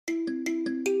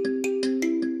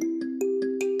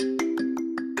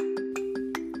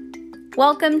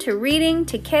Welcome to Reading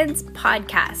to Kids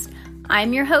podcast.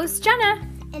 I'm your host, Jenna.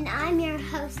 And I'm your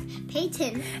host,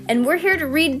 Peyton. And we're here to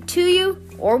read to you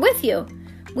or with you.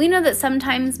 We know that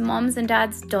sometimes moms and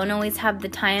dads don't always have the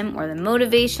time or the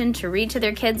motivation to read to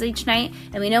their kids each night,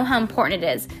 and we know how important it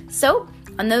is. So,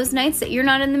 on those nights that you're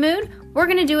not in the mood, we're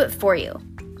going to do it for you.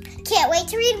 Can't wait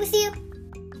to read with you.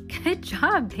 Good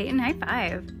job, Peyton. High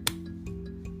five.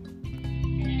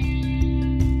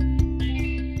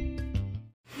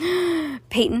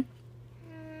 Peyton.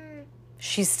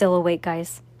 She's still awake,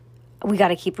 guys. We got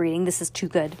to keep reading. This is too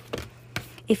good.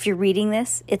 If you're reading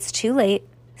this, it's too late.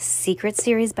 Secret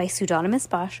Series by Pseudonymous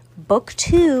Bosch, Book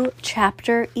 2,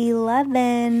 Chapter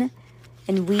 11.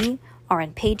 And we are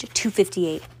on page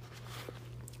 258.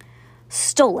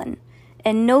 Stolen.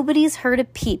 And nobody's heard a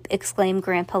peep, exclaimed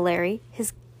Grandpa Larry.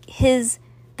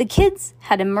 The kids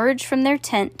had emerged from their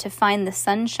tent to find the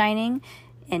sun shining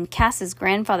and Cass's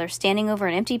grandfather standing over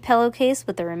an empty pillowcase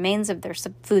with the remains of their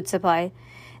food supply.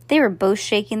 They were both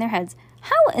shaking their heads.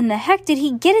 "How in the heck did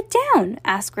he get it down?"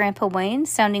 asked Grandpa Wayne,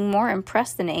 sounding more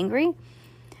impressed than angry.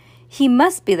 "He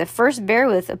must be the first bear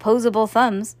with opposable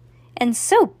thumbs. And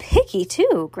so picky,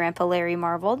 too," Grandpa Larry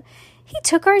marveled. "He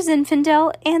took our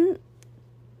Zinfandel and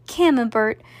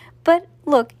Camembert, but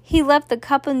look, he left the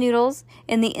cup of noodles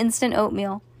in the instant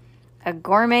oatmeal." "A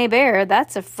gourmet bear,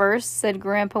 that's a first," said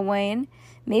Grandpa Wayne.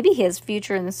 "Maybe he has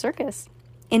future in the circus."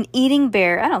 "An eating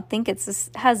bear, I don't think it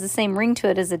has the same ring to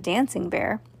it as a dancing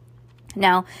bear."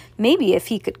 Now, maybe if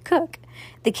he could cook.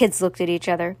 The kids looked at each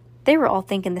other. They were all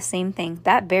thinking the same thing.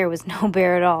 That bear was no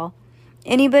bear at all.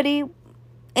 Anybody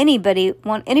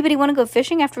want to go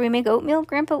fishing after we make oatmeal?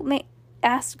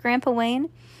 Asked Grandpa Wayne.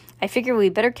 "I figure we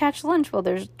better catch lunch while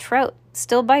there's trout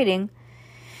still biting."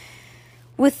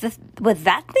 With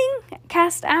that thing?"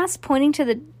 Cass asked, pointing to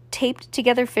the taped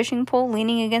together fishing pole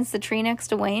leaning against the tree next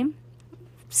to Wayne.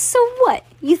 "So what?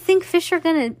 You think fish are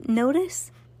gonna notice?"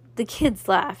 The kids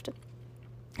laughed.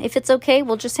 "If it's okay,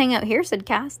 we'll just hang out here," said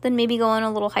Cass. "Then maybe go on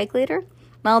a little hike later."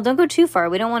 "Well, don't go too far.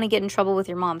 We don't want to get in trouble with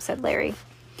your mom," said Larry.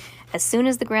 As soon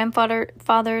as the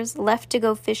grandfathers left to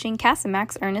go fishing, Cass and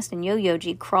Max Ernest and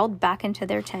Yo-Yoji crawled back into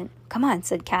their tent. "Come on,"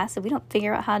 said Cass. "If we don't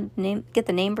figure out how to get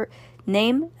the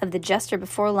name of the jester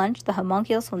before lunch, the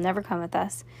homunculus will never come with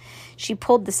us." She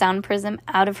pulled the sound prism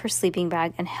out of her sleeping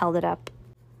bag and held it up.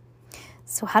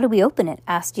 "So how do we open it?"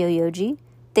 asked Yo-Yoji.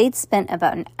 They'd spent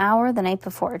about an hour the night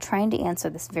before trying to answer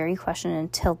this very question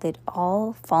until they'd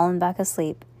all fallen back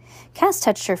asleep. Cass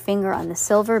touched her finger on the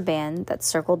silver band that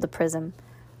circled the prism.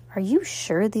 "Are you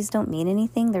sure these don't mean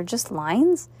anything? They're just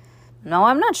lines?" "No,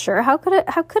 I'm not sure. How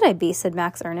could I be?" said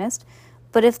Max Ernest.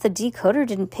 "But if the decoder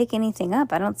didn't pick anything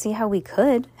up, I don't see how we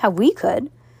could.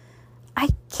 "I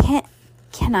can't.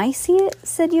 Can I see it?"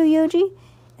 said Yo-Yoji,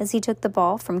 as he took the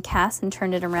ball from Cass and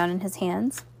turned it around in his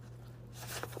hands.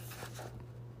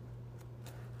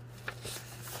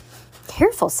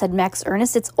 "Careful," said Max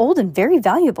Ernest. "It's old and very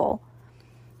valuable."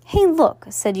 "Hey, look,"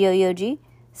 said Yo-Yoji,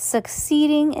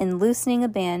 succeeding in loosening a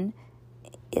band.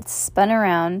 It spun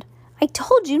around. "I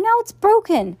told you, now it's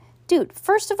broken." "Dude,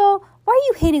 first of all, why are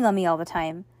you hating on me all the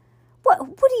time?" What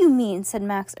do you mean?" said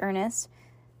Max Ernest,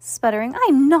 sputtering.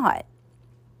 "I'm not."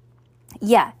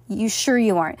 "Yeah,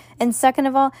 you aren't. And second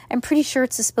of all, I'm pretty sure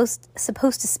it's supposed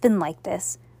to spin like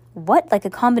this." "What, like a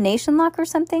combination lock or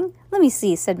something?" "Let me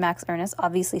see," said Max Ernest,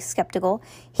 obviously skeptical.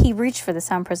 He reached for the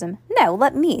sound prism. "No,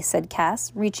 let me," said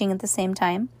Cass, reaching at the same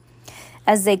time.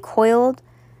 As they coiled,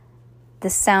 the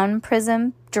sound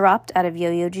prism dropped out of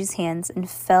Yo-Yoji's hands and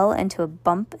fell into a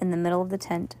bump in the middle of the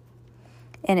tent.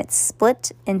 And it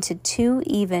split into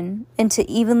evenly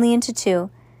into two.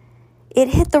 "It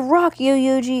hit the rock,"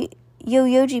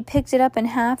 Yo-Yoji picked it up in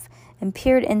half and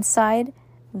peered inside,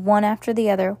 one after the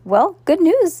other. "Well, good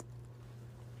news.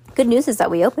 Good news is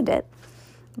that we opened it.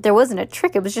 There wasn't a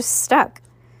trick, it was just stuck."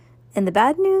 "And the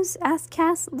bad news?" asked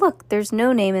Cass. "Look, there's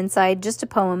no name inside, just a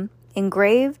poem.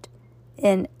 Engraved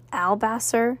in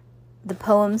alabaster." The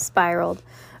poem spiraled.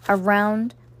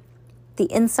 Around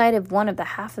the inside of one of the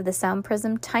half of the sound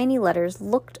prism, tiny letters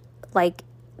looked like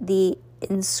the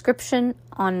inscription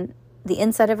on the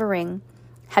inside of a ring.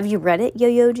 "Have you read it?"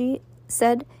 Yo-Yoji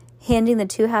said, handing the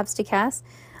two halves to Cass.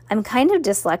 "I'm kind of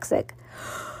dyslexic."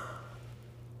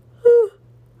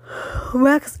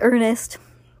 Max Ernest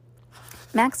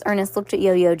looked at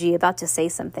Yo-Yoji, about to say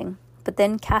something, but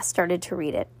then Cass started to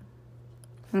read it.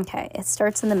 Okay, it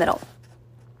starts in the middle.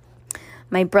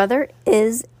 "My brother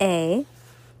is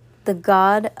the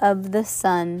god of the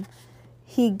sun.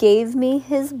 He gave me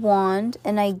his wand,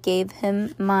 and I gave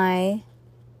him my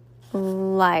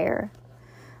lyre.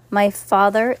 My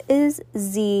father is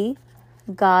Z,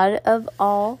 God of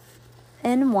all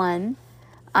in one.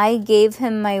 I gave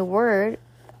him my word.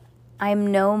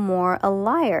 I'm no more a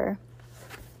liar.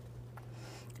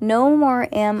 No more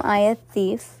am I a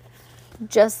thief,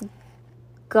 just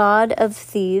God of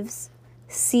thieves.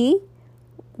 See,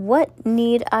 what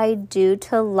need I do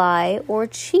to lie or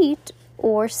cheat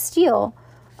or steal?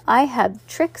 I have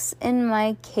tricks in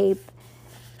my cape,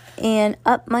 and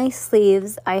up my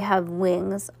sleeves I have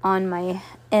wings on my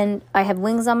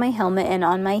helmet and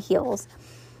on my heels.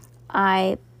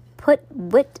 I put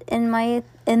wit in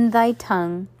thy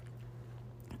tongue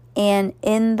and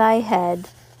in thy head,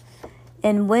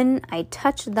 and when I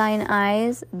touch thine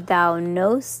eyes, thou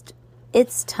know'st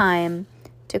it's time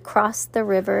to cross the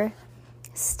river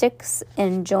Styx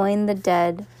and join the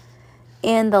dead.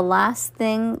 And the last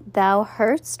thing thou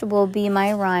heardst will be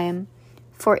my rhyme,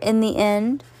 for in the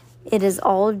end it is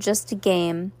all just a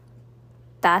game.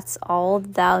 That's all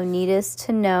thou needest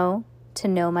to know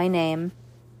my name.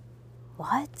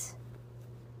 What?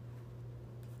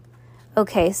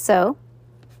 Okay, so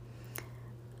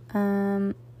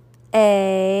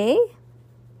A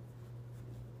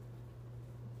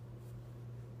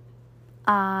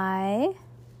I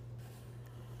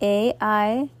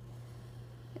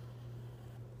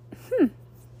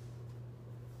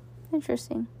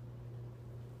Interesting.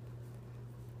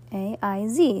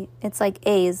 A-I-Z. It's like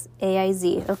A's,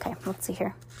 A-I-Z. Okay, let's see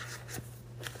here.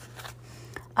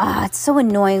 It's so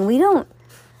annoying. We don't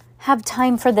have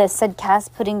time for this, said Cass,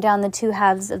 putting down the two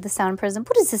halves of the sound prism.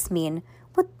 What does this mean?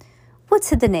 What's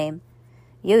the name?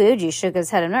 Yo-Yoji shook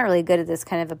his head. I'm not really good at this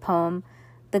kind of a poem.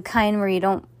 The kind where you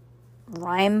don't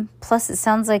rhyme. Plus, it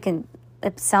sounds like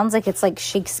it's like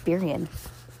Shakespearean.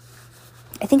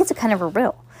 I think it's a kind of a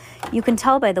riddle. You can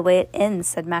tell by the way it ends,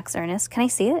 said Max Ernest. Can I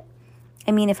see it?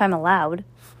 I mean, if I'm allowed.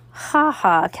 Ha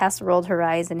ha, Cass rolled her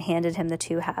eyes and handed him the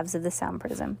two halves of the sound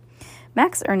prism.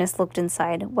 Max Ernest looked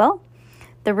inside. Well,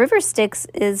 the river Styx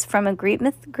is from a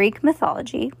Greek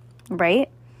mythology, right?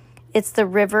 It's the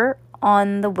river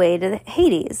on the way to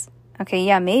Hades. Okay,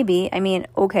 yeah, maybe. I mean,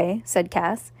 okay, said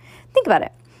Cass. Think about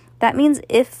it. That means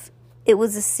if it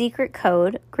was a secret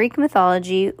code, Greek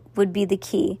mythology would be the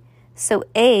key. So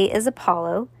A is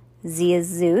Apollo, Z is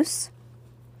Zeus.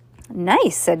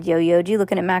 Nice, said Yo-Yoji,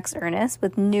 looking at Max Ernest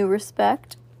with new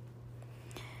respect.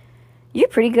 You're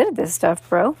pretty good at this stuff,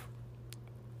 bro.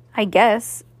 I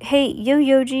guess. Hey,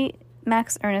 Yo-Yoji,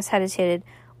 Max Ernest hesitated.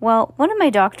 Well, one of my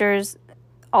doctors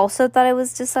also thought I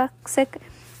was dyslexic,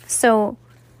 so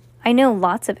I know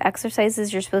lots of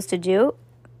exercises you're supposed to do.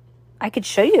 I could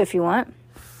show you if you want.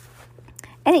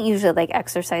 I don't usually like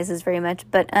exercises very much,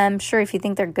 but I'm sure if you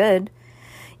think they're good.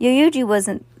 Yo-Yoji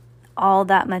wasn't all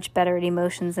that much better at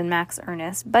emotions than Max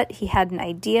Ernest, but he had an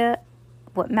idea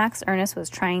what Max Ernest was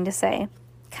trying to say.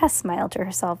 Cass smiled to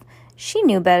herself. She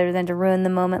knew better than to ruin the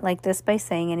moment like this by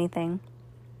saying anything.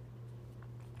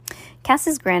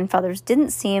 Cass's grandfathers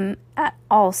didn't seem at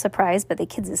all surprised by the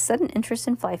kids' sudden interest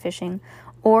in fly fishing,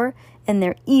 or in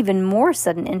their even more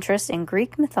sudden interest in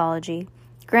Greek mythology.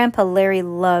 Grandpa Larry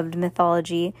loved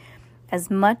mythology as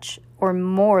much or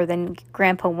more than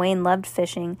Grandpa Wayne loved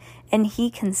fishing, and he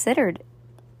considered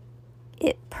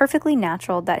it perfectly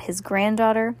natural that his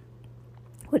granddaughter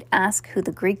would ask who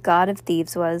the Greek god of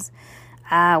thieves was.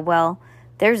 Ah, well,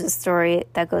 there's a story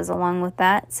that goes along with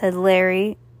that, said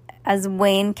Larry, as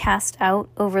Wayne cast out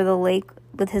over the lake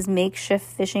with his makeshift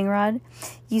fishing rod.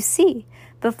 You see,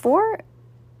 before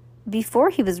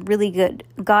he was really good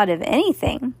god of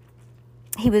anything,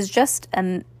 he was just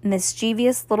a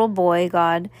mischievous little boy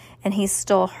god, and he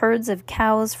stole herds of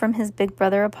cows from his big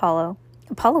brother Apollo.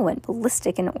 Apollo went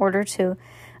ballistic in order to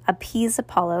appease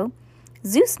Apollo.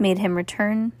 Zeus made him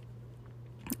return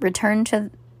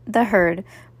to the herd.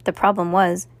 The problem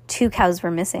was, 2 cows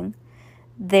were missing.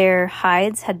 Their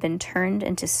hides had been turned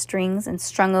into strings and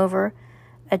strung over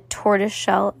a tortoise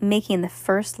shell, making the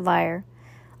first lyre.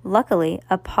 Luckily,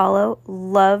 Apollo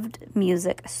loved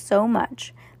music so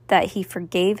much that he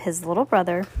forgave his little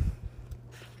brother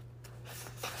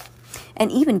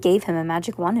and even gave him a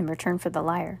magic wand in return for the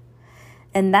lyre.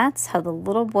 And that's how the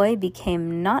little boy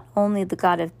became not only the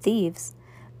god of thieves,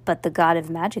 but the god of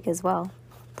magic as well.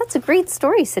 That's a great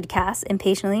story, said Cass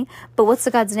impatiently, but what's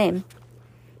the god's name?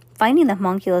 Finding the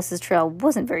homunculus' trail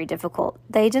wasn't very difficult.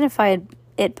 They identified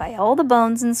it by all the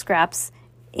bones and scraps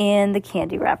in the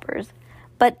candy wrappers,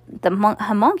 but the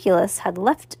homunculus had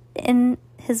left in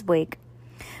his wake.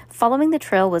 Following the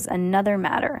trail was another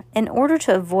matter. In order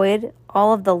to avoid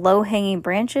all of the low-hanging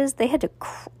branches, they had to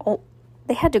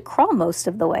crawl most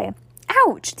of the way.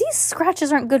 Ouch! These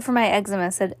scratches aren't good for my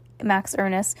eczema, said Max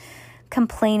Ernest,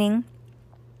 complaining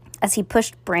as he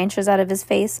pushed branches out of his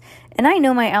face. And I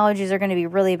know my allergies are going to be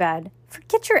really bad.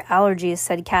 Forget your allergies,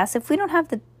 said Cass. If we don't have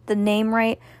the name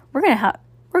right, we're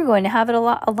going to have a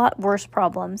lot worse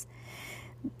problems.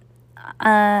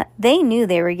 They knew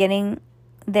they were getting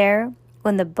there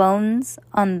when the bones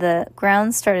on the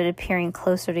ground started appearing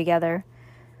closer together.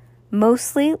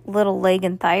 Mostly little leg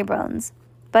and thigh bones,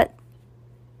 but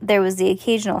there was the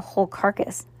occasional whole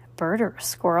carcass, a bird or a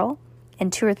squirrel,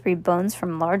 and 2 or 3 bones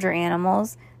from larger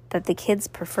animals that the kids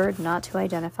preferred not to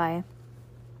identify.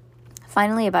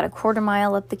 Finally, about a quarter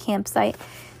mile up the campsite,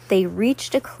 they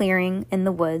reached a clearing in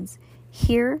the woods.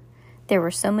 Here, there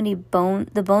were so many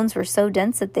the bones were so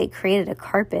dense that they created a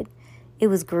carpet. It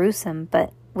was gruesome,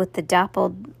 but with the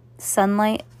dappled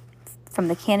sunlight from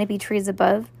the canopy trees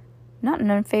above, not an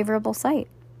unfavorable sight.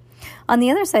 On the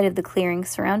other side of the clearing,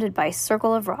 surrounded by a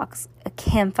circle of rocks, a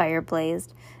campfire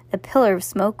blazed. A pillar of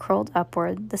smoke curled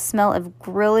upward. The smell of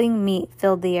grilling meat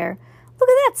filled the air. Look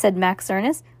at that, said Max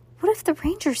Ernest. What if the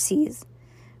ranger sees?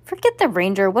 Forget the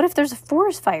ranger. What if there's a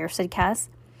forest fire, said Cass.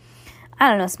 I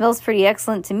don't know. Smells pretty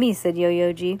excellent to me, said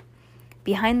Yo-Yo-Ji.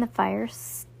 Behind the fire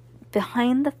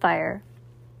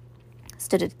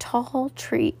stood a tall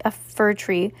tree, a fir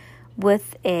tree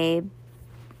with a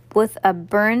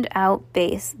burned-out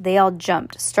base. They all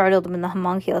jumped, startled when the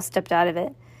homunculus stepped out of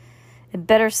it. It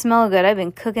better smell good. I've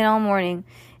been cooking all morning.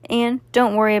 And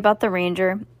don't worry about the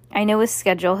ranger. I know his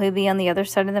schedule. He'll be on the other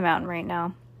side of the mountain right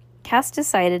now. Cass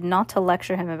decided not to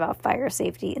lecture him about fire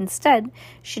safety. Instead,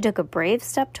 she took a brave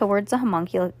step towards the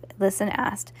homunculus and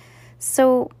asked,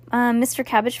 So, Mr.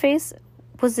 Cabbageface,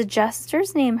 was the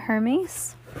jester's name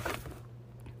Hermes?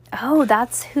 Oh,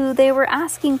 that's who they were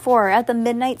asking for at the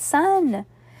Midnight Sun.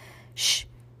 Shh,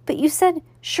 but you said,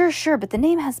 sure, but the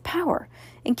name has power.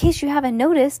 In case you haven't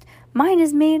noticed, mine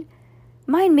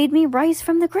made me rise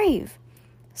from the grave.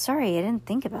 Sorry, I didn't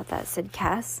think about that, said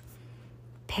Cass,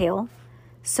 pale.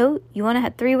 So, you want to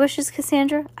have 3 wishes,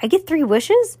 Cassandra? I get 3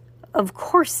 wishes? Of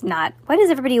course not. Why does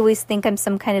everybody always think I'm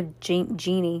some kind of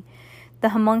genie? The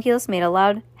homunculus made a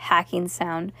loud hacking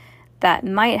sound that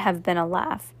might have been a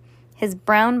laugh. His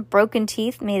brown, broken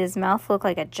teeth made his mouth look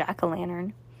like a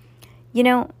jack-o'-lantern. You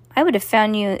know, I would have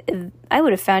found you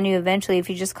eventually if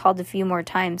you just called a few more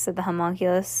times, said the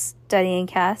homunculus, studying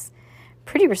Cass.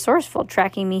 Pretty resourceful,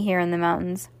 tracking me here in the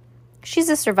mountains. She's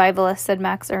a survivalist, said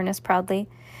Max Ernest proudly.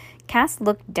 Cass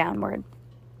looked downward,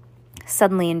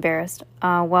 suddenly embarrassed.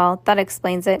 Well, that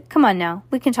explains it. Come on now,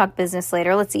 we can talk business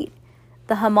later. Let's eat.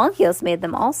 The homunculus made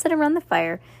them all sit around the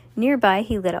fire. Nearby,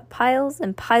 he lit up piles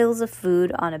and piles of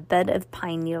food on a bed of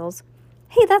pine needles.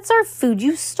 Hey, that's our food.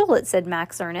 You stole it, said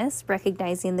Max Ernest,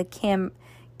 recognizing the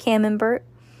camembert.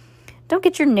 Don't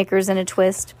get your knickers in a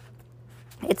twist.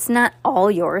 It's not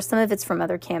all yours. Some of it's from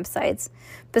other campsites.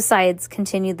 Besides,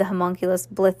 continued the homunculus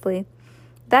blithely,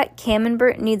 that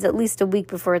camembert needs at least a week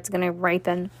before it's going to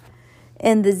ripen.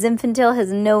 And the Zinfandel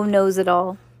has no nose at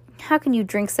all. How can you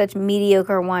drink such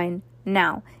mediocre wine?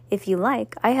 Now, if you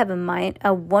like, I have in mind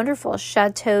a wonderful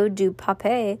Chateau du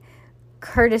Pape,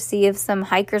 courtesy of some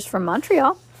hikers from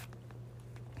Montreal.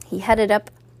 He held up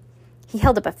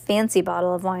a fancy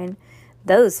bottle of wine.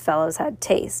 Those fellows had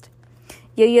taste.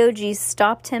 Yo-Yo-Ji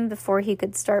stopped him before he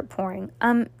could start pouring.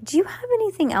 Do you have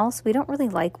anything else? We don't really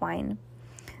like wine.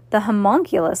 The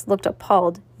homunculus looked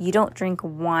appalled. You don't drink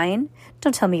wine?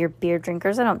 Don't tell me you're beer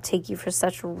drinkers. I don't take you for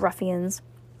such ruffians.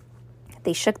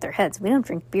 They shook their heads. We don't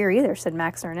drink beer either, said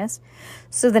Max Ernest.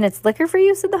 So then it's liquor for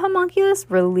you, said the homunculus,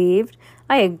 relieved.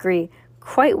 I agree.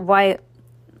 Quite why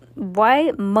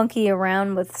monkey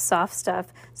around with soft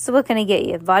stuff? So what can I get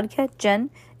you? Vodka,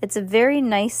 gin? It's a very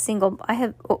nice single...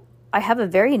 I have a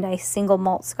very nice single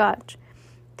malt scotch.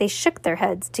 They shook their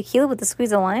heads. Tequila with a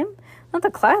squeeze of lime? Not the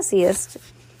classiest.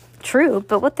 True,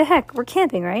 but what the heck? We're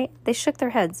camping, right? They shook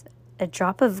their heads. A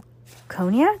drop of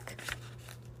cognac?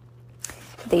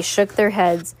 They shook their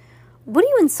heads. What are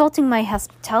you insulting my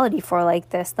hospitality for like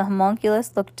this? The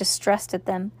homunculus looked distressed at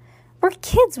them. We're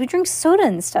kids. We drink soda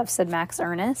and stuff, said Max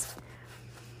Ernest.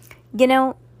 You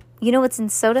know what's in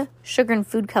soda? Sugar and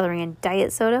food coloring and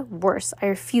diet soda? Worse. I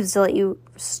refuse to let you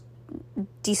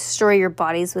destroy your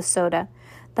bodies with soda.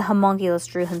 The homunculus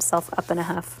drew himself up in a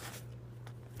huff.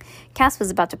 Cass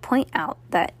was about to point out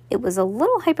that it was a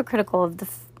little hypocritical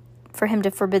for him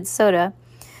to forbid soda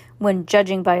when,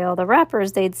 judging by all the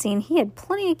wrappers they'd seen, he had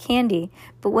plenty of candy.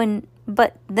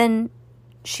 But then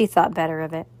she thought better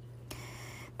of it.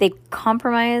 They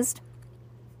comprised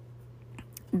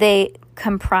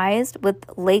with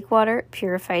lake water,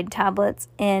 purified tablets,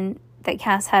 and that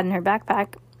Cass had in her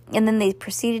backpack, and then they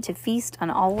proceeded to feast on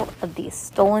all of these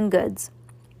stolen goods.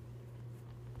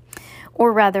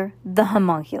 Or rather, the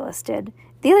homunculus did.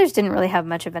 The others didn't really have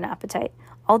much of an appetite.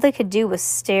 All they could do was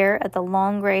stare at the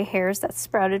long gray hairs that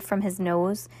sprouted from his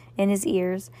nose and his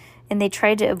ears, and they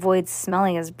tried to avoid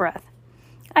smelling his breath.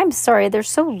 "I'm sorry, there's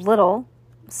so little,"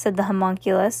 said the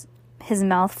homunculus, his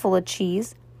mouth full of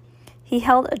cheese. He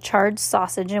held a charred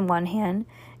sausage in one hand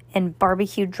and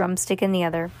barbecued drumstick in the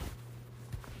other.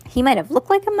 He might have looked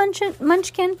like a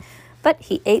munchkin, but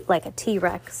he ate like a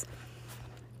T-Rex.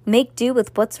 "Make do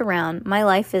with what's around. My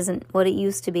life isn't what it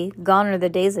used to be. Gone are the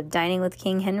days of dining with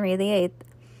King Henry VIII.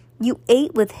 "You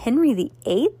ate with Henry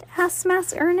VIII? Asked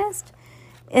Max Ernest.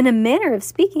 "In a manner of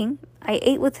speaking, I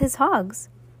ate with his hogs."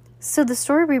 "So the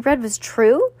story we read was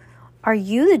true? Are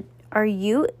you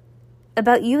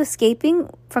about you escaping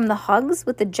from the hogs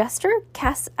with the jester?"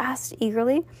 Cass asked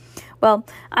eagerly. "Well,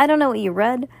 I don't know what you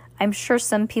read. I'm sure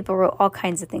some people wrote all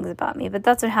kinds of things about me, but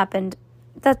that's what happened.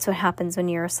 That's what happens when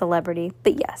you're a celebrity.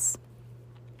 But yes."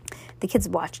 The kids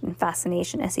watched in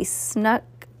fascination as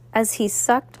he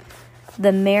sucked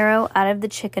the marrow out of the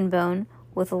chicken bone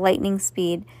with lightning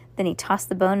speed. Then he tossed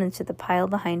the bone into the pile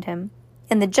behind him.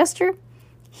 "And the jester?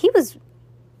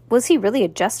 Was he really a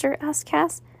jester?" asked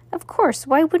Cass. "Of course.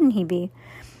 Why wouldn't he be?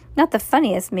 Not the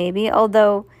funniest, maybe,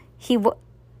 although he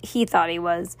thought he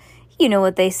was. You know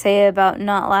what they say about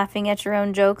not laughing at your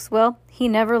own jokes. Well, he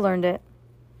never learned it."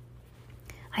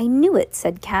 "I knew it,"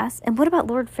 said Cass. "And what about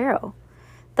Lord Pharaoh?"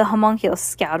 The homunculus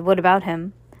scowled. "What about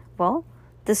him?" "Well,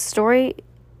 the story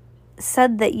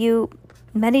said that you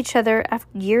met each other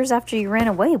years after you ran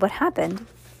away. What happened?"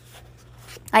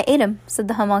 "I ate him," said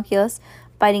the homunculus,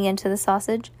 biting into the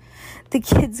sausage. The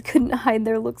kids couldn't hide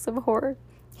their looks of horror.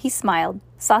 He smiled,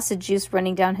 sausage juice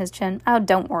running down his chin. "Oh,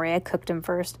 don't worry, I cooked him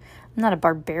first. I'm not a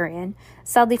barbarian.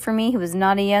 Sadly for me, he was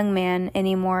not a young man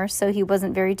anymore, so he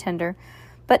wasn't very tender.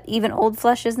 But even old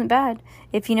flesh isn't bad,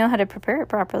 if you know how to prepare it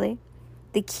properly.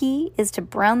 The key is to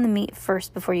brown the meat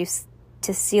first before you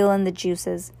to seal in the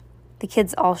juices." The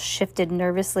kids all shifted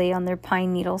nervously on their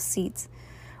pine needle seats.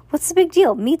 "What's the big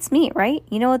deal? Meat's meat, right?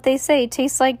 You know what they say,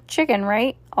 tastes like chicken,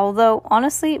 right? Although,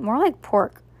 honestly, more like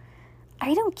pork."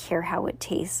 "I don't care how it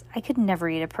tastes. I could never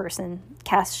eat a person."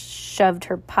 Cass shoved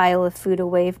her pile of food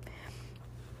away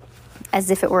as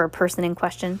if it were a person in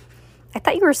question. "I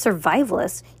thought you were a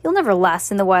survivalist. You'll never last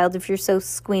in the wild if you're so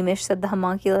squeamish," said the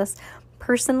homunculus.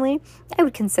 "Personally, I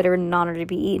would consider it an honor to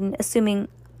be eaten, assuming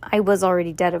I was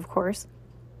already dead, of course."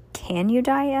 "Can you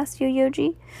die?" asked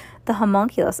Yo-Yoji. The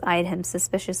homunculus eyed him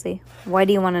suspiciously. "Why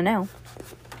do you want to know?"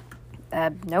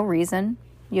 No reason,"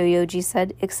 Yo-Yoji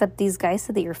said, "except these guys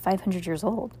said that you're 500 years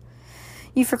old."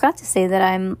 "You forgot to say that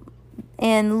I'm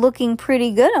looking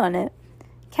pretty good on it."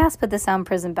 Cass put the sound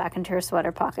prism back into her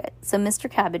sweater pocket. "So, Mr.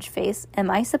 Cabbage Face,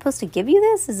 am I supposed to give you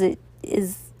this?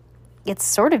 It's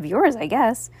sort of yours, I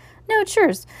guess." "No, it's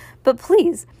yours. But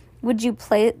please, would you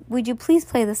please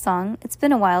play the song? It's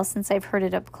been a while since I've heard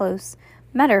it up close.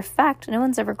 Matter of fact, no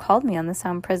one's ever called me on the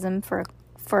sound prism for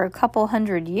a couple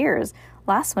 100 years.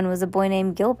 Last one was a boy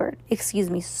named Gilbert. Excuse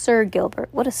me, Sir Gilbert.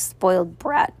 What a spoiled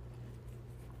brat."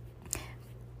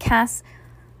 Cass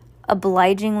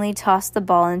obligingly tossed the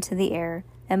ball into the air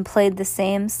and played the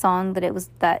same song that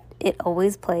it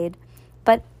always played,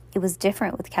 but it was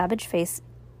different with Cabbage Face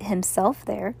himself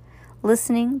there.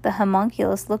 Listening, the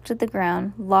homunculus looked at the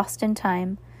ground, lost in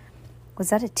time.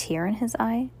 Was that a tear in his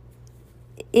eye?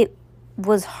 It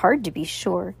was hard to be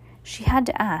sure. She had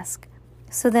to ask.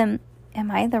 "So then,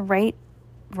 am I the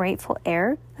rightful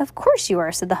heir?" "Of course you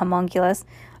are," said the homunculus.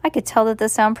 "I could tell that the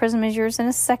sound prism is yours in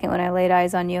a second when I laid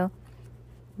eyes on you."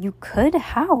 "You could?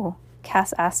 How?"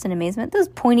 Cass asked in amazement. "Those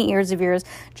pointy ears of yours,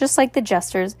 just like the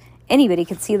jester's. Anybody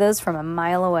could see those from a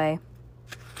mile away."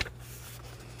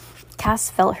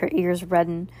 Cass felt her ears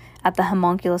redden at the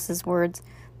homunculus's words.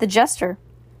 "The jester?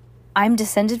 I'm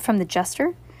descended from the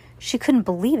jester?" She couldn't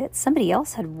believe it. Somebody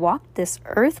else had walked this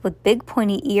earth with big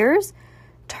pointy ears?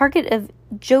 Target of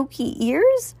jokey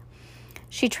ears?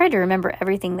 She tried to remember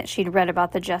everything that she'd read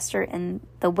about the jester and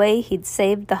the way he'd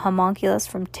saved the homunculus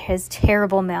from his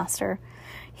terrible master.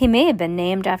 He may have been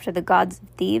named after the gods of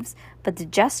thieves, but the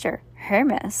jester,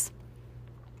 Hermes,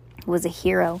 was a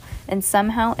hero, and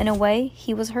somehow, in a way,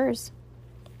 he was hers.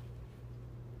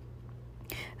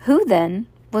 Who, then,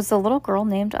 was the little girl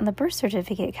named on the birth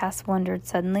certificate? Cass wondered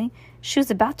suddenly. She was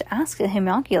about to ask the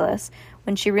homunculus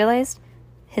when she realized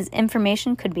his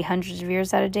information could be hundreds of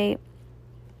years out of date.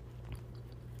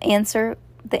 The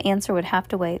answer would have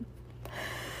to wait.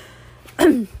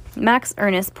 Max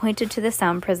Ernest pointed to the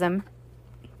sound prism.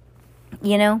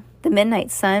 "You know, the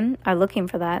Midnight Sun are looking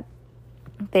for that.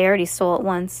 They already stole it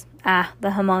once." "Ah,"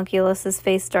 the homunculus's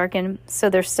face darkened. "So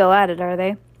they're still at it, are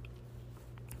they?"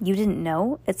 "You didn't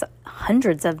know? It's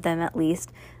hundreds of them at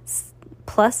least.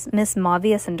 Plus, Miss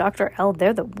Mavius and Dr. L,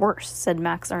 they're the worst, said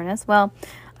Max Ernest. Well,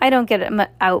 I don't get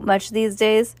out much these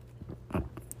days,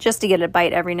 just to get a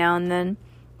bite every now and then.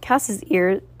 Cass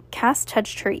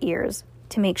touched her ears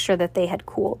to make sure that they had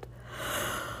cooled.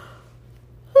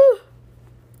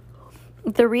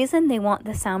 The reason they want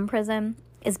the sound prism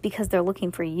is because they're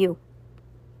looking for you.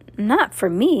 Not for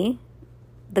me.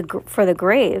 For the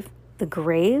grave. The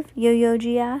grave?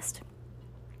 Yo-Yo-Ji asked.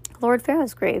 Lord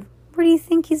Pharaoh's grave. Where do you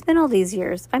think he's been all these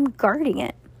years? I'm guarding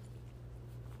it.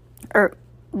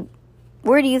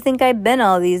 Where do you think I've been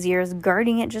all these years,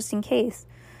 guarding it just in case?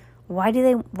 Why do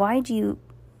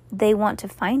they want to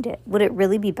find it? Would it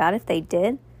really be bad if they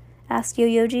did? Asked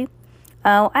Yo-Yo-Ji.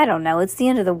 Oh, I don't know. It's the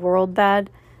end of the world, bad.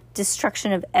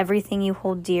 Destruction of everything you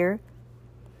hold dear.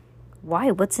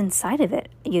 Why? What's inside of it?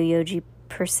 Yo-Yo-Ji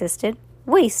persisted.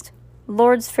 Waste.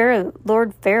 Lord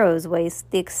Pharaoh's waste.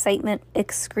 The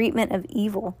excrement of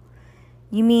evil.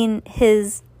 You mean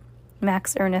his...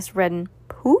 Max Ernest reddened.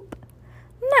 Poop?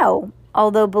 No.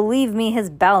 Although, believe me, his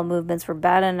bowel movements were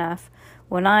bad enough.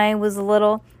 When I was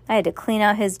little, I had to clean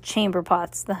out his chamber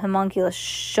pots. The homunculus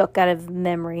shook out of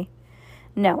memory.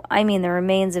 No, I mean the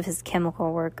remains of his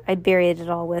chemical work. I buried it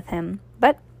all with him.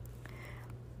 But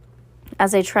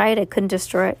as I tried, I couldn't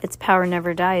destroy it. Its power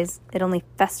never dies. It only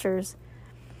festers.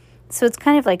 So it's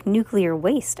kind of like nuclear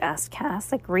waste, asked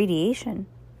Cass, like radiation.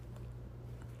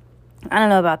 I don't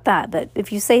know about that, but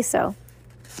if you say so,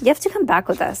 you have to come back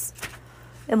with us,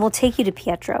 and we'll take you to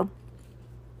Pietro.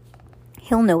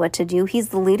 He'll know what to do. He's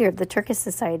the leader of the Turkish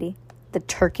Society. The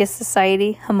Turkish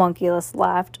Society? Homunculus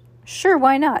laughed. Sure,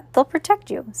 why not? They'll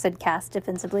protect you, said Cass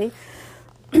defensively.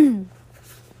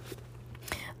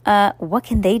 What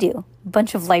can they do?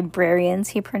 Bunch of librarians,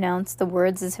 he pronounced the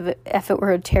words as if it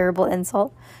were a terrible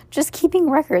insult. Just keeping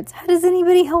records. How does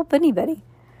anybody help anybody?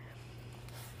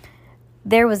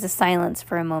 There was a silence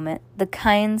for a moment. The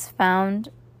kind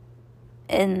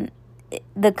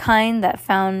that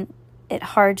found it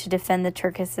hard to defend the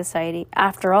Turkish Society.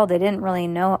 After all, they didn't really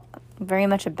know very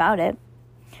much about it.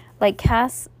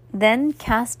 Cass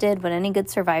did what any good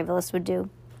survivalist would do.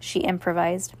 She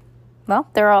improvised. Well,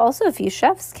 there are also a few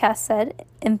chefs, Cass said,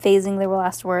 emphasizing the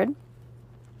last word.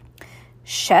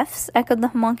 Chefs? Echoed the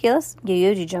homunculus.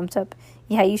 Yo-Yo-Ji jumped up.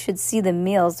 Yeah, you should see the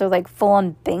meals. They're like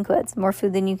full-on banquets. More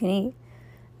food than you can eat.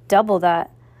 Double that.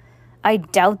 I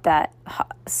doubt that,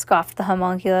 scoffed the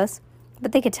homunculus.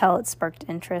 But they could tell it sparked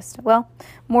interest. Well,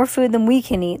 more food than we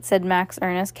can eat, said Max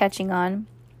Ernest, catching on.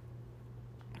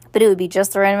 But it would be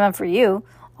just the right amount for you.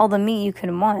 All the meat you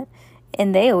can want.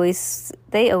 And they always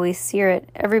sear it.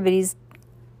 Everybody's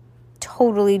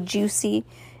totally juicy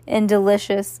and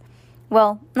delicious.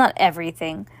 Well, not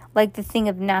everything. Like the thing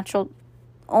of natural...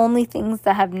 Only things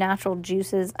that have natural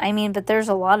juices. I mean, but there's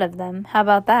a lot of them. How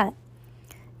about that?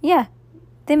 Yeah.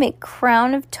 They make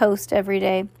crown of toast every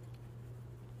day.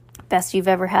 Best you've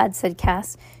ever had, said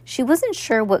Cass. She wasn't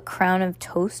sure what crown of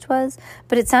toast was,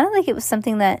 but it sounded like it was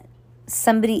something that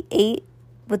somebody ate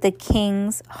with the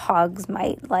king's hogs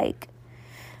might like.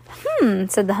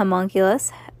 Said the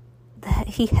homunculus.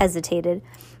 He hesitated.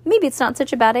 Maybe it's not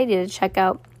such a bad idea to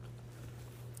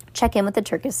check in with the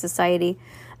Turkish Society.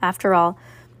 After all,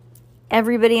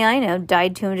 everybody I know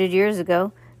died 200 years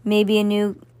ago. Maybe a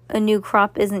new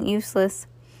crop isn't useless.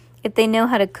 If they know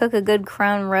how to cook a good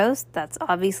crown roast, that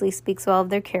obviously speaks well of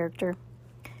their character.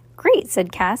 Great,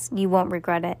 said Cass. You won't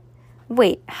regret it.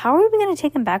 Wait, how are we going to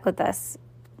take him back with us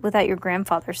without your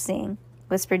grandfather seeing?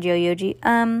 Whispered Yo-Yo-Ji.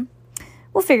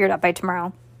 We'll figure it out by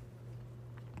tomorrow.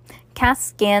 Cass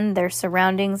scanned their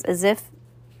surroundings as if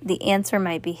the answer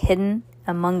might be hidden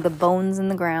among the bones in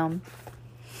the ground.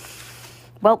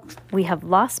 Well, we have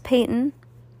lost Peyton,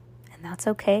 and that's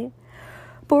okay.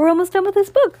 But we're almost done with this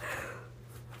book.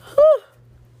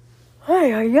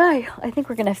 I think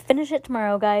we're going to finish it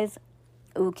tomorrow, guys.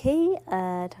 Okay,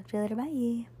 talk to you later.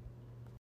 Bye.